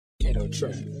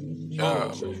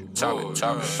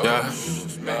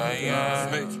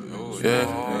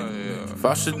If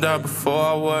I should die before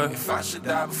I wake,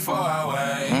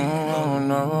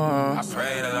 no. I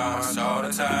pray that all my soul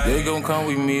to time. They gon' come,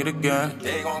 we meet again. So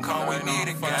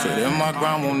then my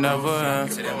grind will never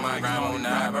end.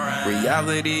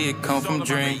 Reality, it come from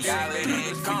dreams.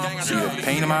 See the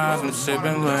pain in my eyes, I'm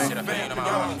sipping lean.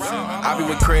 I be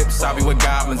with Crips, I be with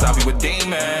goblins, I be with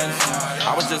demons.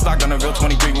 I was just locked on the real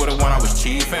 23 with the one I was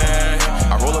chiefin'.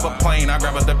 I roll up a plane, I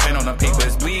grab up the pen on the paper,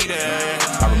 it's bleeding.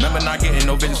 I remember not getting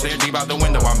no vision, staring deep out the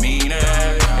window, I mean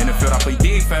it. In the field I play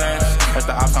defense, that's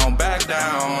the ops, I don't back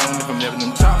down. If I'm living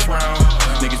them chops round,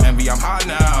 niggas envy, I'm hot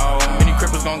now. Many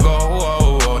cripples gon'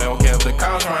 go, they don't care if the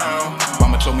cops round.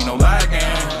 Mama told me no lagging,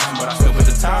 but I still put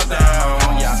the top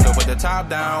down. Yeah, I still put the top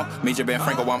down. Major Ben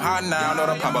Franco, I'm hot now. Know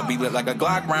the pop-up be lit like a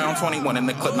Glock round. 21 in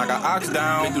the clip, I got ox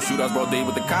down. Been through shootouts, bro, day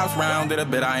with the cops round. Did a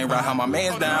bit, I ain't right how my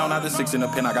man's down. Out the 6 in the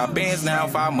pen, I got bands now.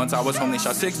 5 months, I was home, they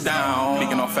shot 6 down.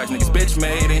 Speaking on facts, niggas bitch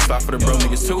made. Ain't stop for the bro,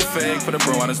 niggas too fake. For the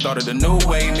bro, I done started a new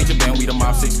way. Major Ben, we the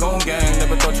mob 6 gon' gang.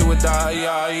 Never thought you would die,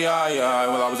 yeah.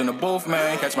 Well, I was in the booth,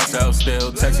 man. Catch myself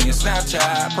still texting your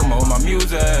Snapchat. Promote my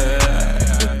music.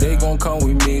 The day gon' come,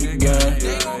 we meet again,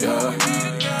 yeah.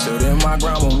 Till then my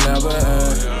grind will never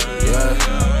end,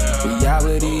 yeah.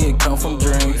 Reality, it come from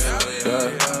dreams, yeah.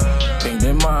 Pain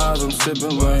in my eyes, I'm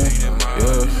sipping lean,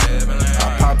 yeah.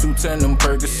 I pop 210, them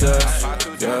Percocets,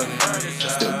 yeah.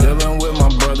 Still dealing with my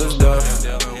brother's death,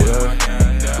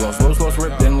 yeah. Lost,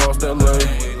 ripped and lost LA,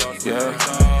 yeah.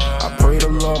 I pray the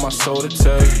Lord my soul to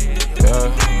take,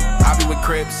 yeah. I be with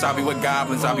Crips, I be with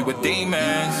goblins, I be with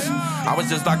demons. I was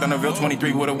just locked on the real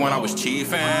 23 with the one I was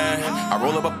chiefin'. I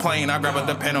roll up a plane, I grab up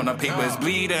the pen on the paper, it's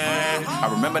bleeding. I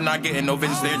remember not getting no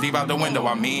vision, staring deep out the window,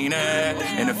 I mean it.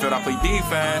 In the field I play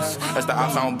defense, that's the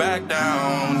ops, I don't back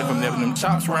down. If I'm living them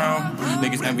chops round,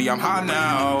 niggas envy, I'm hot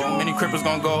now. Many cripples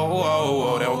gon'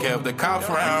 go, they don't care if the cops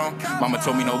round. Mama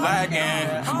told me no lagging,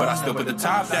 but I still put the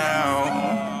top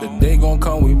down. The day gon'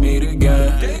 come, we meet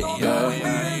again,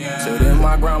 yeah. Till then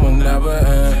my grind will never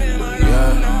end,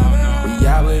 yeah.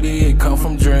 Reality, it come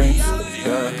from dreams,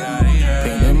 yeah.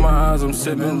 Pain in my eyes, I'm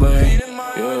sipping lean,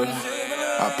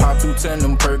 yeah. I pop 210,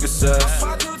 them Percocets,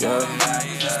 yeah.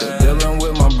 Still dealing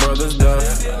with my brother's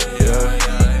death,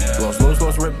 yeah.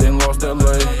 Lost, ripped and lost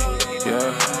LA,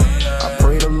 yeah. I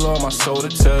pray the Lord my soul to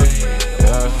take,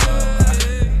 yeah.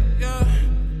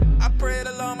 I pray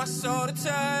the Lord my soul to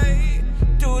take.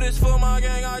 Do this for my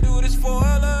gang, I do this for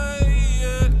LA,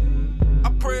 yeah. I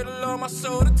pray the Lord my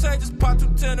soul to take. Just pop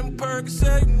 210 and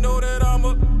Percocet, you know that I'm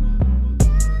a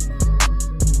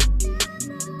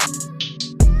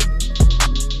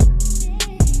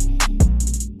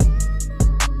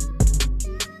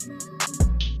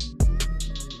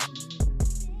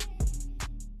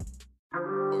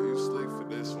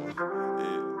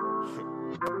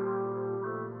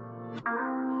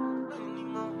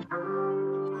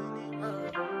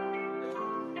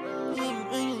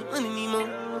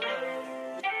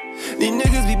These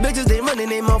niggas be bitches, they running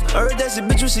they mouth. I heard that shit,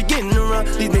 bitch, what she getting around.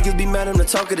 These niggas be mad, I'm the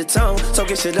talk of the town.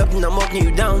 Talking shit up and I'm walking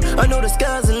you down. I know the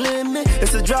sky's the limit.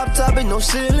 It's a drop top, ain't no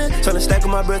ceiling. Tryna stack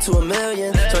on my bread to $1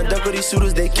 million. Tryna duck all these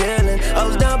shooters, they killing. I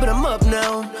was down, but I'm up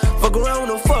now. Fuck around,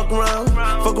 no fuck around.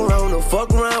 Fuck around, no fuck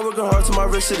around. Working hard till my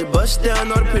wrist shit it bust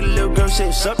down. All the pretty little girl shit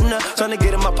is up now. Tryna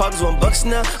get in my pockets $1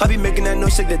 now. I be making that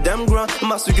noise, shake the damn ground. And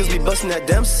my speakers be busting that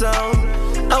damn sound.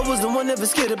 I was the one never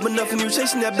scared up enough, and you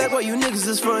chasing that back while you niggas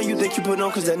is front. You think you put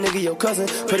on cause that nigga your cousin.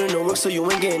 Put in no work so you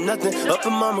ain't getting nothing. Up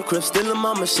in mama crib, still in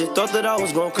mama shit. Thought that I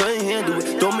was gone, couldn't handle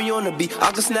it. Throw me on the beat,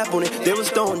 I could snap on it. They was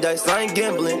throwing dice, I ain't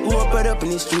gambling. Grew up right up in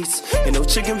these streets. Ain't no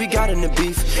chicken, we got in the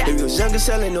beef. And we was younger,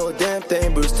 selling no damn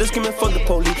thing. But still screaming for the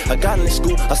police. I got in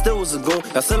school, I still was a goon.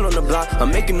 I still on the block, I'm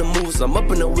making the moves. I'm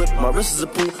up in the whip, my wrist is a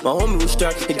pool. My homie was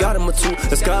strapped, he got him a two.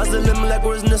 The sky's the limit like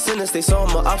words in the sentence. They saw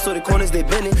my ops, so the corners they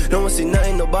bending. No one see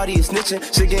nothing, nobody is snitching.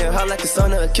 Shit getting hot like the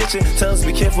sun in a kitchen. Tell us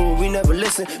be careful, but we never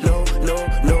listen. No.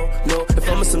 If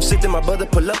I'm in some shit, then my brother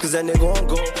pull up, cause that nigga won't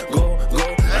go.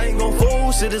 I ain't gon'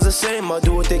 fool, shit is a shame. I'll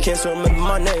do what they can so remember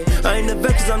my name. I ain't the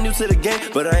vet cause I'm new to the game,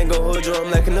 but I ain't gon' hold you, I'm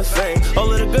lacking the fame.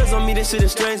 All of the girls on me, this shit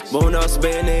is strange. But when I was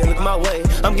Spain, they ain't look my way.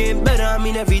 I'm getting better, I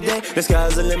mean every day. The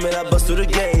sky's the limit, I bust through the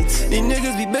gates. These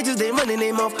niggas be bitches, they running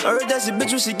they mouth. I heard that shit,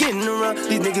 bitch, what she getting around.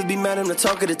 These niggas be mad, I'm the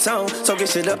talk of the town. Talking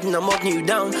shit up and I'm walking you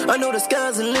down. I know the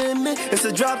sky's the limit. It's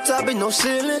a drop top, ain't no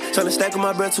ceiling. Tryna stack on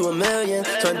my bread to $1 million.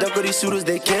 Tryna duck all these shooters,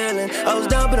 they killing. I was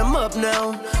down, but I'm up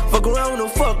now. Fuck around, no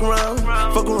fuck around.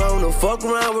 Fuck around, no fuck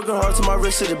around. Working hard till my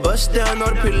wrist shit it bust down. All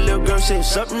the pretty little girl shit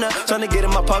is up now. Tryna get in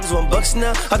my pockets $1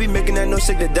 now. I be making that noise,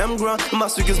 shake the damn ground. And my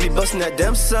speakers be busting that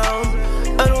damn sound.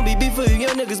 I don't be beef for you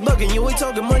young niggas bugging. You ain't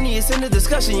talking money, it's in the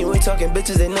discussion. You ain't talking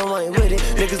bitches, they know I ain't with it.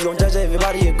 Niggas gon' judge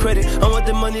everybody a credit. I want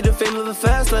the money, the fame, live a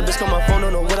fast life. Bitch call my phone,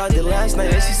 don't know what I did last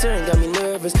night. And she certain got me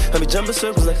nervous. I be jumping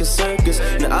circles like a circus.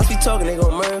 And the ops be talking, they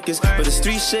gon' murk us. But the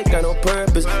street shit got no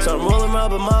purpose. So I'm rolling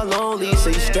around with my lonely.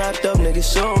 Say you strapped up,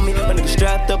 niggas show me. My niggas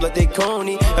strapped up like they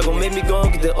Coney. That gon' make me go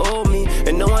and get the old me.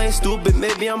 And no, I ain't stupid,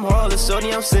 maybe I'm heartless.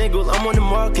 Shorty, I'm single, I'm on the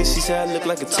market. She said I look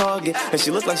like a target. And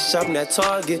she look like she shopping at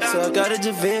Target. So I got a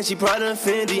Givenchy, Prada and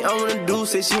Fendi. I wanna do,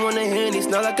 say she wanna Henny. It's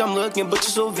not like I'm looking, but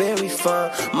you're so very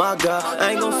fine. My God,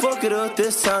 I ain't gon' fuck it up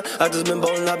this time. I just been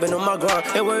ballin', I been on my grind.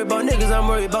 Ain't worried about niggas, I'm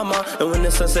worried about mine. And when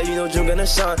the sun set, you know June gonna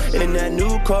shine. And in that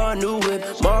new car, new whip,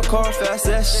 my car fast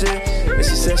as shit. And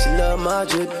she said she love my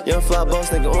drip, young fly boss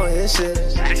nigga on his shit.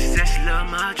 And she said she love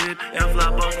my drip, young fly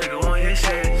boss nigga on his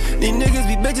shit. These niggas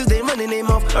be bitches, they running they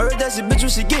mouth. I heard that shit bitch when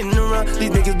she getting around.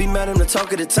 These niggas be mad, I'm the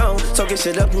talk of the town. Talking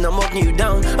shit up and I'm walking you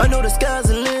down. I know the sky's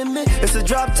the limit, it's a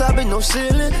drop top, ain't no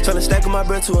ceiling. Tryna stack my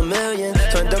bread to $1 million.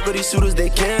 Tryna duck all these shooters, they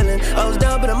killing. I was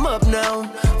down, but I'm up now.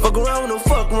 Fuck around, no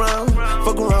fuck around.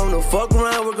 Fuck around, no fuck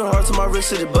around. Working hard till my wrist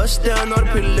to the bust down. All the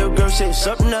pretty little girls shapes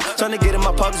up now. Tryna get in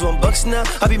my pockets $1 now.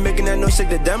 I be making that noise, shake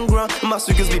the damn ground. And my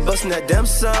speakers be busting that damn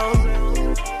sound.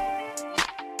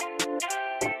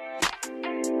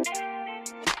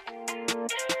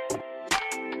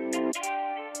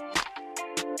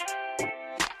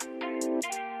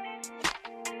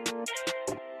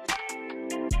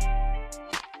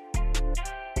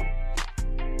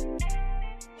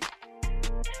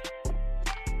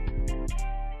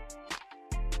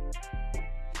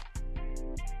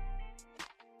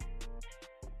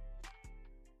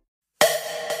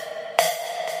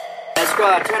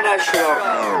 Turn that shit off.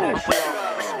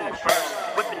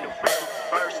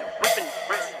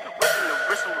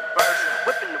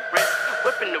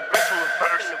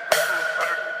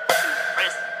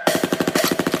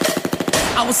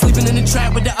 I was sleeping in the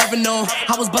trap with the oven on.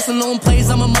 I was busting on plays,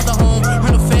 I'm a mother home.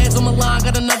 Heard the feds on my line,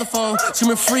 got another phone.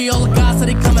 Screaming free, all the guys said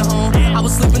they coming home. I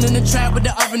was sleeping in the trap with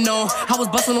the oven on. I was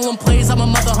busting on plays, I'm a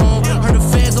mother home. Heard the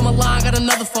feds on my line, got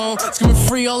another phone. Screaming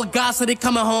free, all the guys said they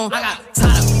coming home. I got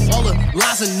tired of all the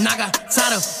lies and I got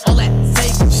tired of all that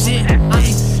fake shit. I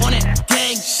ain't on that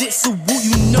gang shit, so woo,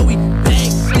 you know we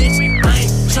bang, bitch. I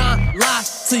ain't tryna lie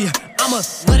to you, I'ma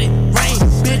let it rain,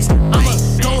 bitch. I'ma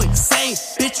go insane,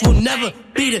 bitch, will never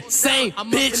be the same,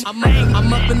 bitch.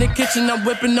 I'm up in the kitchen, I'm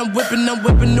whipping the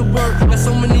word. Got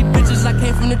so many bitches, I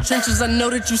came from the trenches. I know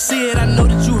that you see it, I know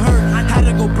that you heard. Had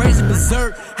to go brazen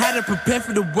berserk, had to prepare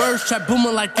for the worst. Trap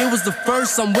booming like it was the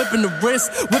first. I'm whipping the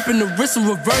wrist in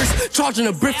reverse. Charging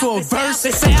a brick for a verse.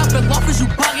 They say I've been lost, you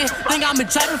bugging. Think I've been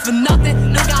trapping for nothing.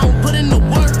 Think I don't put in the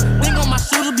work. Think on my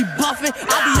shoulder be buffing.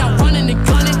 I be out running and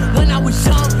gunning. When I was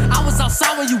young, I was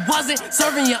outside when you wasn't.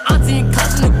 Serving your auntie and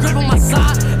cousin, the grip on my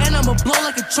side. And I'ma blow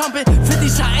like a trumpet. 50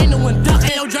 shot, ain't no one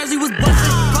ducking. Yo, Jersey was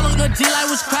busting. Color the G-light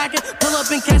was cracking. Pull up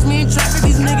and catch me in traffic.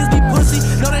 These niggas be pussy.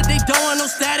 Know that they don't want no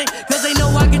static. Cause they know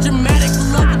I get dramatic.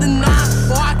 Pull up with the 9,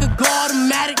 or I could go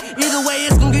automatic. Either way,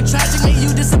 it's gon' get tragic. Make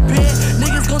you disappear.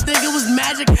 Niggas gon' think it was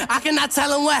magic. I cannot tell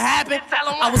them what happened.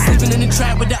 I was sleeping in the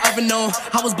trap with the oven on.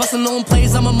 I was busting on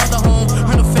plays, I'm a mother home.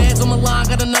 Heard the feds on my line,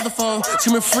 got another phone.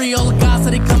 Screaming free, all the guys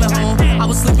said they coming home. I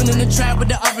was sleeping in the trap with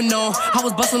the oven on. I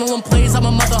was busting on plays, I'm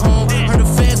a mother home. Heard the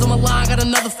feds on my line, got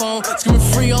another phone. Screaming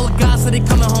free, all the guys said they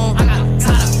coming home. I got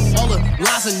tired of all the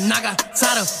lies and I got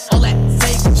tired of all that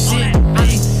fake shit. I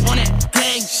ain't on that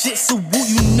gang shit, so woo,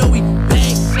 you know we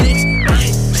bang, bitch. I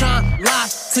ain't tryna lie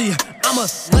to you, I'ma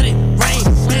let it rain,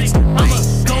 bitch. I'ma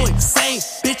go insane,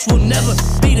 bitch, will never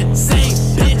be the same,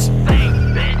 bitch.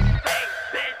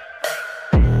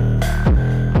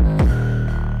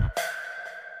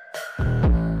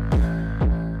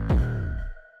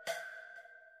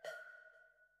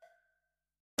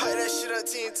 Play that shit on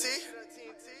TNT.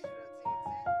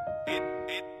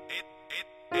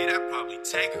 That probably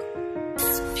take her.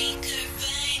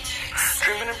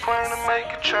 Dreaming and praying to make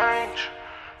a change.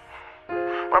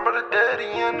 My brother daddy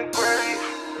in the grave.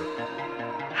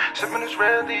 Sipping this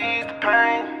red to ease the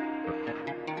pain.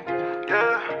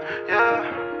 Yeah.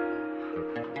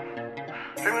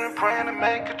 Dreaming and praying to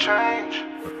make a change.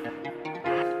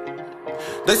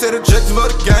 They said objective of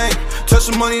the game. Touch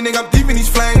the money, nigga, I'm deep in these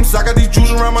flames. I got these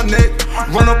jewels around my neck.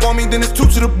 Run up on me, then it's 2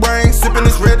 to the brain. Sipping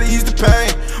this red to ease the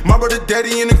pain. My brother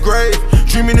daddy in the grave.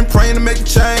 Dreaming and praying to make a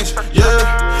change. Yeah.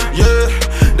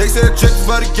 They said objective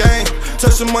of the game.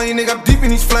 Touch the money, nigga, I'm deep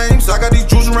in these flames. I got these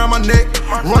jewels around my neck.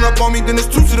 Run up on me, then it's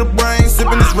 2 to the brain.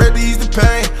 Sipping this red to ease the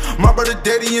pain. My brother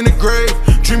daddy in the grave.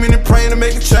 Dreaming and praying to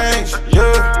make a change.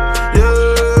 Yeah.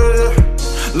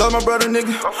 Love my brother,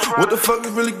 nigga. What the fuck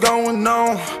is really going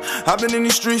on? I've been in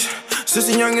these streets Since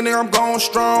a youngin' nigga, I'm going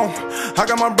strong. I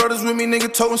got my brothers with me,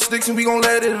 nigga, toting sticks and we gon'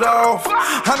 let it off.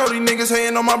 I know these niggas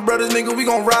hating on my brothers, nigga, we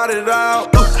gon' ride it out.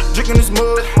 Drinking this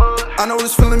mud, I know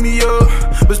it's filling me up,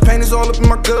 but this pain is all up in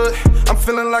my gut. I'm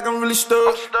feeling like I'm really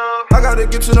stuck. I gotta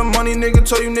get to the money, nigga,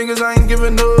 told you niggas I ain't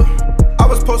giving up. I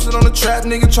was posted on the trap,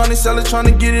 nigga, tryna sell it,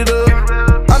 tryna get it up.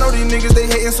 I know these niggas, they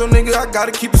hating, so nigga, I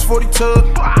gotta keep this 40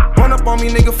 tub. Run up on me,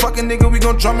 nigga, fucking nigga, we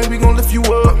gon' drum it, we gon' lift you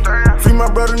up. Free my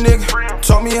brother, nigga,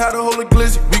 taught me how to hold a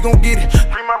glizzy, we gon' get it.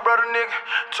 Free my brother, nigga,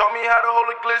 taught me how to hold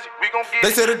a glizzy, we gon' get it.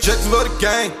 They said objective of the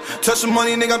game, touch the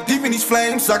money, nigga, I'm deep in these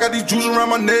flames. I got these jewels around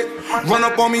my neck, run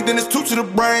up on me, then it's 2 to the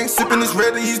brain. Sipping this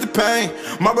red to ease the pain.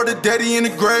 My brother daddy in the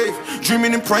grave,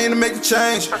 dreaming and praying to make a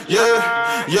change.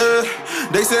 Yeah, yeah,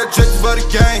 they said objective of the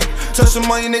game, touch the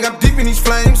money, nigga, I'm deep in these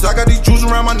flames. I got these jewels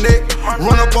around my neck,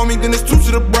 run up on me, then it's 2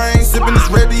 to the brain. Sipping this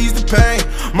red to ease the pain.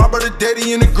 My brother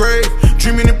daddy in the grave,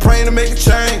 dreaming and praying to make a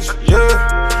change. Yeah,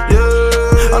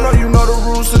 yeah, I know you know the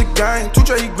rules to the game.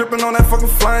 2J, he gripping on that fucking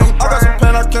flame. I got some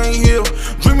pain I can't heal,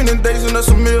 dreaming in days and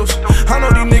some meals. I know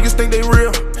these niggas think they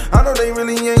real, I know they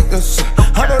really ain't us.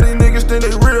 I know these niggas think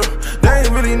they real, they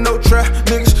ain't really no trap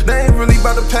niggas. They ain't really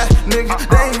about to pack niggas,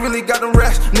 they ain't really got them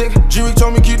racks, nigga. Jimmy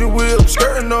told me keep the wheel,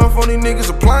 skirting off on these niggas,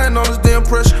 applying all this damn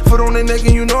pressure. Foot on their neck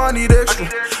and you know I need extra.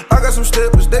 I got some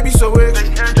steppers, they be so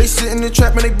extra. They sit in the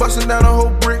trap and they bustin' down a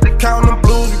whole brick. Counting them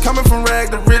blues, we coming from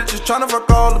rag to riches, tryna fuck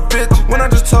all the bitches. When I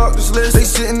just talk, just listen. They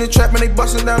sit in the trap and they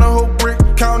bustin' down a whole brick.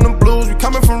 Counting them blues, we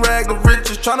coming from rag to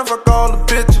riches, tryna fuck all the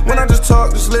bitches. When I just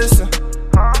talk, just listen.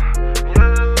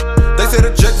 They said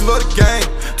objective of the game,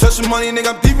 touch the money,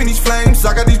 nigga, I'm deep in these flames.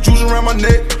 I got these jewels around my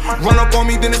neck, run up on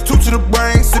me, then it's 2 to the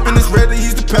brain. Sipping this red to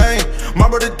ease the pain. My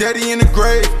brother daddy in the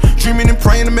grave, dreaming and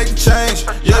praying to make a change.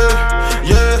 Yeah,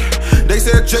 yeah, they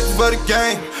said objective of the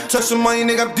game, touch the money,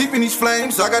 nigga, I'm deep in these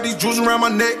flames. I got these jewels around my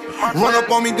neck, run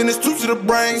up on me, then it's 2 to the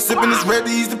brain. Sipping this red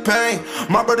to ease the pain.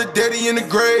 My brother daddy in the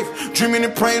grave, dreaming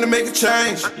and praying to make a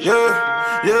change.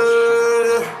 Yeah,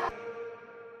 yeah.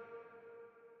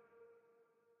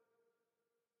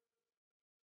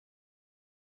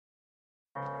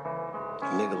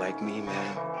 A nigga like me,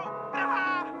 man,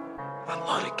 I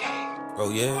love the game. Oh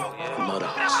yeah? I love the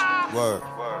hustle. Word.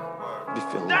 Be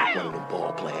feeling like one of them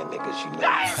ball playing niggas, you know.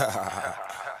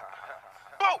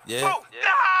 Yeah.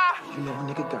 You know, a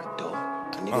nigga got dope.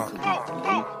 A nigga could leave to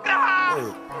leave.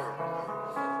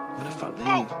 But if I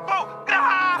leave,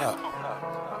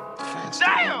 the fans still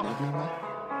don't love me, man.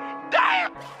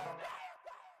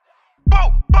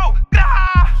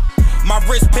 My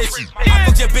wrist pitchy. I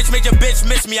fucked your bitch, made your bitch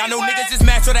miss me. I know niggas is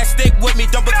mad, so that stick with me.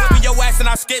 Don't be clipping your ass and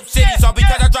I skip cities. All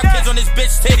because I drop kids on this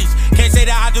bitch titties. Can't say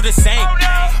that I do the same.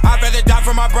 I'd rather die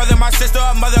for my brother, my sister,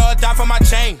 or mother, or die for my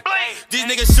chain. These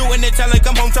niggas shooting and telling,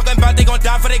 come home talking about they gon'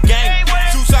 die for the gang.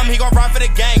 Shoot something, he gon' ride for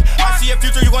the gang. I see a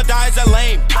future, you gon' die as a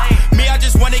lame. Me, I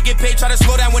just wanna get paid, try to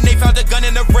slow down when they found the gun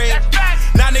in the rig.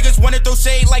 Now niggas wanna throw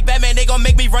shade like Batman, they gon'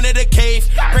 make me run to the cave.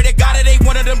 Pray to God it ain't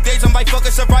one of them days, I'm like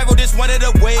fucking survival, this one of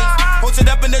the ways. Posted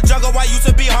up in the jungle, I used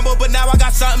to be humble, but now I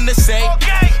got something to say.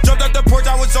 Jumped up the porch,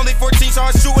 I was only 14, so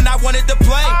I was shooting, I wanted to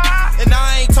play. And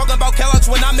I ain't talking about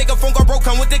Kellogg's, when I make a phone call, bro,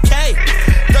 come with the K.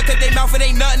 Duck at they mouth, it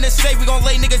ain't nothing to say. We gon'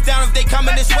 lay niggas down if they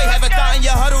coming this way. Have a thought in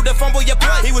your huddle to fumble your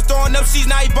play. He was throwing up C's,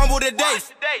 now he bumbled today.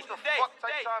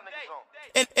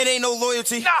 And it ain't no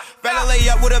loyalty. Better lay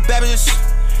up with a bad bitch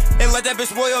and let that bitch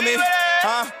spoil me.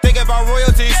 Think about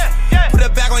royalties. Put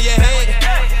it back on your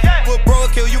head. But bro will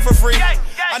kill you for free.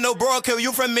 I know bro will kill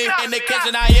you from me. In the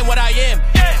kitchen, I am what I am.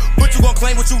 But you gon'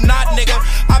 claim what you not, nigga.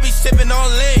 I be sippin' on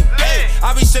lean. Hey,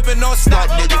 I be sippin' on snot,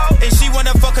 nigga. And she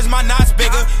wanna fuck cause my knot's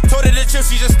bigger. Told her to chill,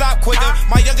 she just stop quicker.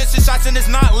 My youngest is shots and it's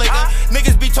not liquor.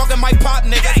 Niggas be talking my pop,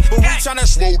 nigga. But we tryna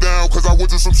slow down, cause I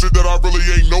went through some shit that I really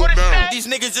ain't know now. These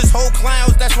niggas just whole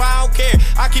clowns, that's why I don't care.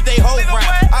 I keep they whole round.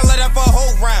 I let up a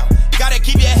whole round. Gotta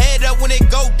keep your head up when it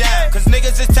go down. Cause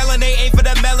niggas is telling they ain't for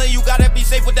the melon. You gotta be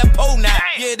safe with that pole now.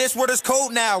 Yeah, this world is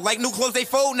cold now. Like new clothes, they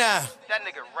fold now. That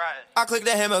nigga right. I click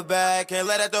the hammer back and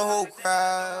let out the whole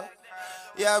crowd.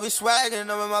 Yeah, I be swagging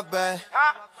up in my bag.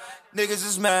 Niggas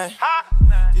is mad.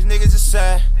 These niggas is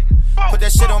sad. Put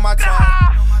that shit on my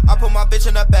time. I put my bitch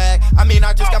in the bag. I mean,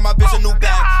 I just got my bitch a new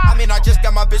bag. I mean, I just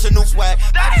got my bitch a new swag.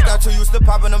 I just got too used to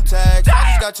popping them tags.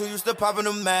 I just got too used to popping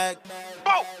them mag.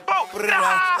 Put it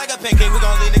on. Like a pancake, we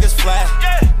gon' leave niggas flat.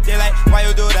 They like, why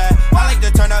you do that? I like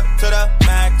to turn up to the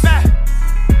max.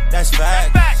 That's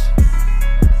facts.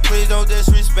 Please don't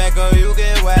disrespect or you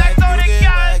get whacked. You get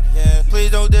whacked, yeah.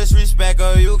 Please don't disrespect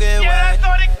or you get whacked.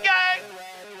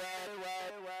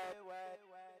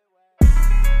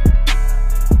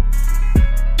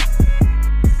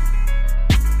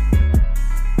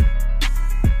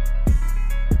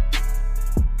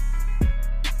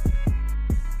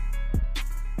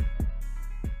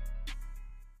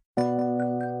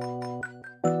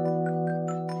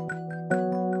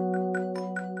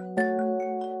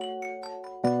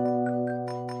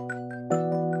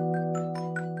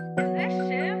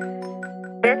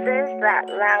 Black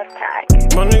Loud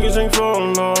Tag. My niggas ain't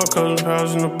falling off, cause I'm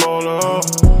passing the ball up.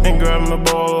 Ain't grabbing the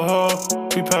ball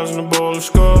up, we passing the ball to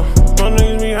score. My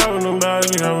niggas be having them bags,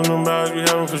 we having them bags, we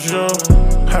having for sure.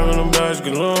 Having them bags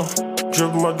galore,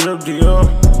 drippin' my drip Dior.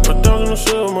 1,000 a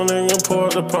sip, my nigga pour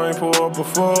out the pint, pour up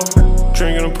before.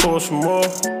 Drinking and pour some more,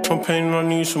 I'm painting, I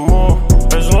need some more.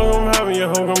 As long as I'm having your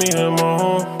hoe, got me in my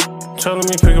home. Telling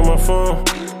me pick up my phone,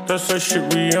 that's that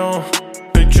shit we on.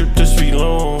 Big trip this be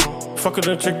long, fuck it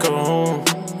and take her home.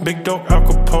 Big dog Al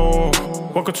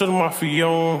Capone, welcome to the Mafia.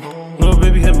 Little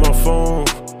baby hit my phone,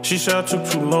 she said I took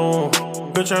too long.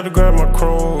 Bitch, I had to grab my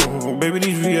chrome, baby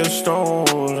these VS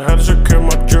stones. Had to secure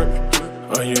my drip,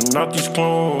 I am not these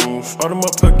clones. All them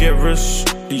up get rich,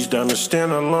 these down to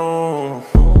stand alone.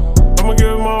 I'ma give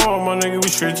it my all, my nigga, we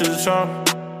straight to the top.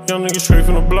 Young niggas straight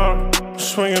from the block,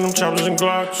 swinging them choppers and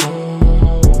Glocks.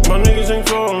 My niggas ain't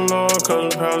falling off,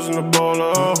 cause I'm passing the ball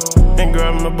up. Ain't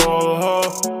grabbing the ball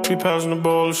up, we passing the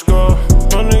ball to score.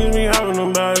 My niggas be having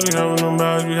them bags, we having them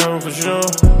bags, we having for sure.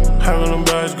 Having them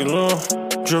bags galore,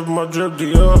 drippin' my drip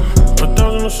Dior.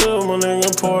 1,000 a sip, my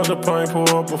nigga pour out the pint, pour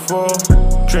up before.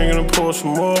 Drinking and pour some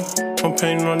more, I'm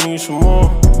painting, I need some more.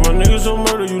 My niggas don't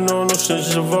murder, you know, no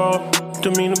sense of all.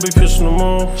 Demeanor be pissing them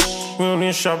off. We don't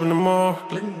even shop in the mall,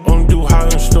 only do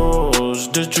high-end stores.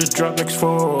 This just drop next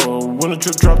fall. When the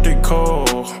drip drop, they call.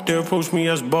 They approach me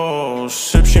as boss.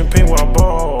 Sip champagne while I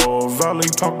ball. Valet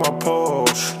park my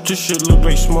Porsche. This shit look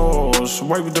like smalls.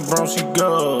 White with the brown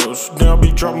cigars. Then I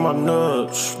be dropping my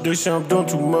nuts. They say I'm doing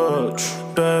too much.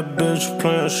 Bad bitch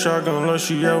playing shotgun unless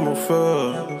she at my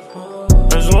foot.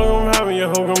 As long as I'm having your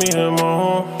hoe, got me in my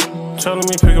home. Telling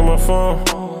me pick up my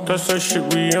phone, that's that shit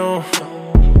we on.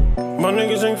 My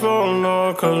niggas ain't falling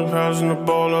off, cause I'm passing the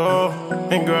ball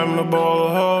up. Ain't grabbing the ball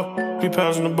up, we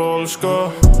passing the ball to score.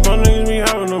 My niggas be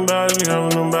having them bags, we having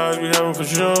them bags, we having for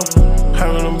sure.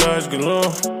 Having them bags galore,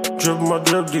 drippin' my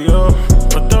drip Dior.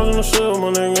 1,000 a sip,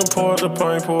 my nigga pour out the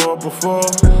pint, pour up before.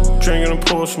 Drinking and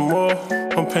pour some more,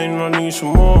 I'm painting, I need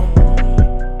some more.